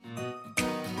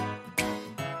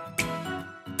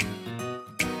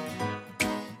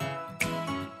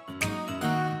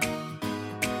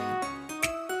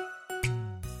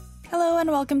and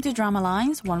welcome to Drama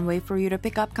Lines, one way for you to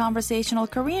pick up conversational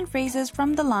Korean phrases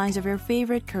from the lines of your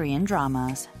favorite Korean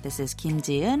dramas. This is Kim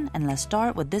Ji-eun, and let's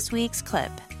start with this week's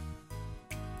clip.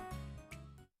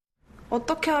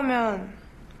 어떻게 하면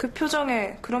그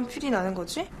표정에 그런 필이 나는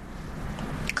거지?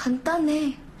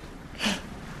 간단해.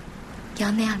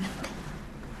 연애하면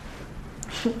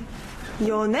돼.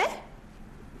 연애?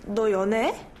 너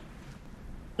연애해?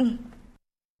 응.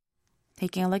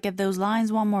 Taking a look at those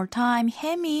lines one more time,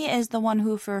 Hemi is the one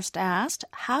who first asked,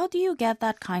 how do you get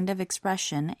that kind of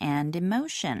expression and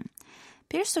emotion?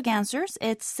 Pilsuk answers,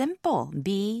 it's simple,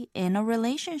 be in a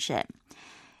relationship.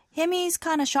 Hemi's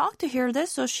kind of shocked to hear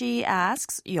this, so she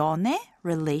asks, 연애,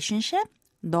 relationship?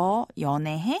 너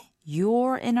연애해?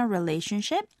 You're in a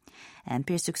relationship? And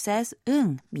Pilsuk says,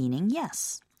 응, meaning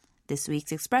yes. This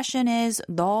week's expression is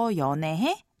너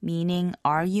연애해? Meaning,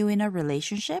 are you in a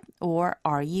relationship or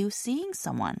are you seeing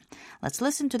someone? Let's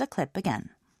listen to the clip again.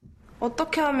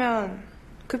 어떻게 하면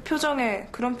그 표정에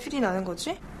그런 필이 나는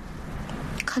거지?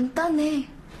 간단해.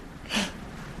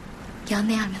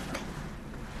 연애하면 돼.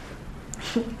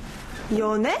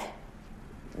 연애?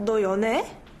 너 연애해?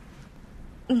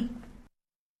 응.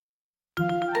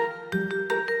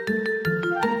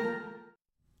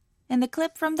 In the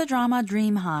clip from the drama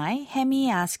Dream High, Hemi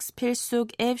asks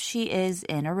Pilsuk if she is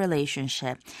in a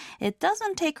relationship. It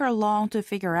doesn't take her long to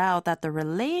figure out that the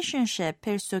relationship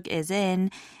Pilsuk is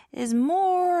in is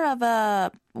more of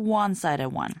a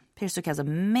one-sided one. Pilsuk has a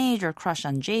major crush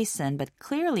on Jason, but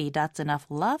clearly that's enough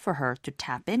love for her to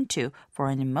tap into for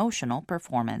an emotional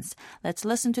performance. Let's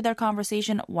listen to their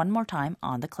conversation one more time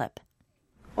on the clip.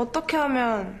 어떻게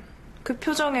하면 그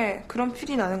표정에 그런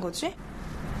필이 나는 거지?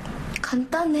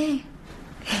 간단해.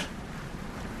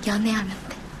 연애하면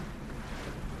돼.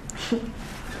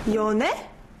 연애?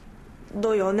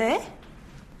 너 연애해?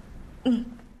 응.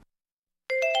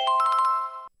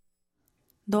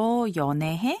 너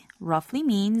연애해 roughly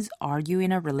means, are you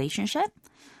in a relationship?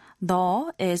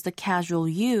 너 is the casual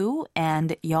you,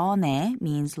 and 연애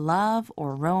means love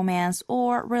or romance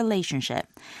or relationship.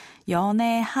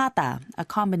 연애하다, a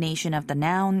combination of the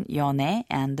noun 연애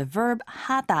and the verb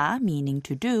하다, meaning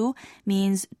to do,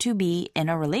 means to be in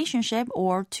a relationship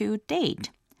or to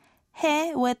date.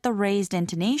 해 with the raised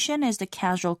intonation is the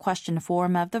casual question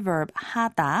form of the verb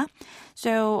하다.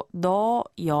 So 너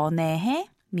연애해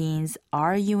means,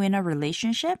 are you in a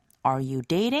relationship? Are you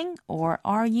dating? Or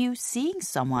are you seeing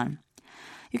someone?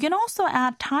 You can also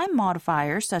add time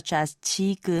modifiers such as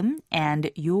지금 and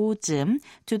요즘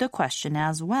to the question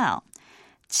as well.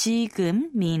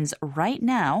 지금 means right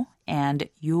now and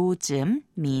요즘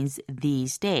means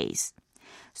these days.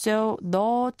 So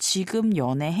너 지금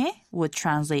연애해 would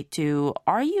translate to,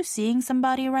 are you seeing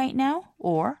somebody right now?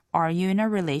 Or are you in a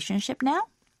relationship now?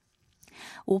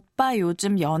 오빠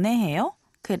요즘 연애해요?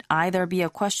 Could either be a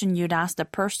question you'd ask the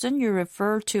person you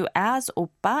refer to as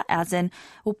오빠, as in,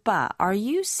 오빠, are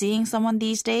you seeing someone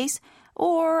these days?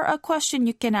 Or a question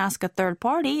you can ask a third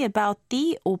party about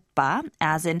the 오빠,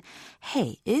 as in,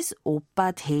 hey, is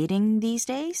오빠 dating these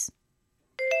days?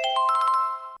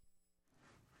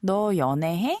 너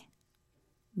연애해?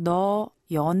 너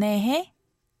연애해?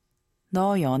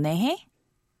 너 연애해?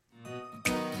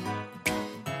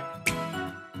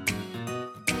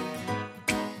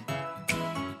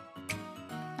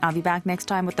 I'll be back next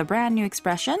time with a brand new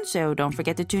expression, so don't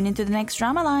forget to tune into the next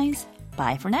Drama Lines.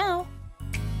 Bye for now.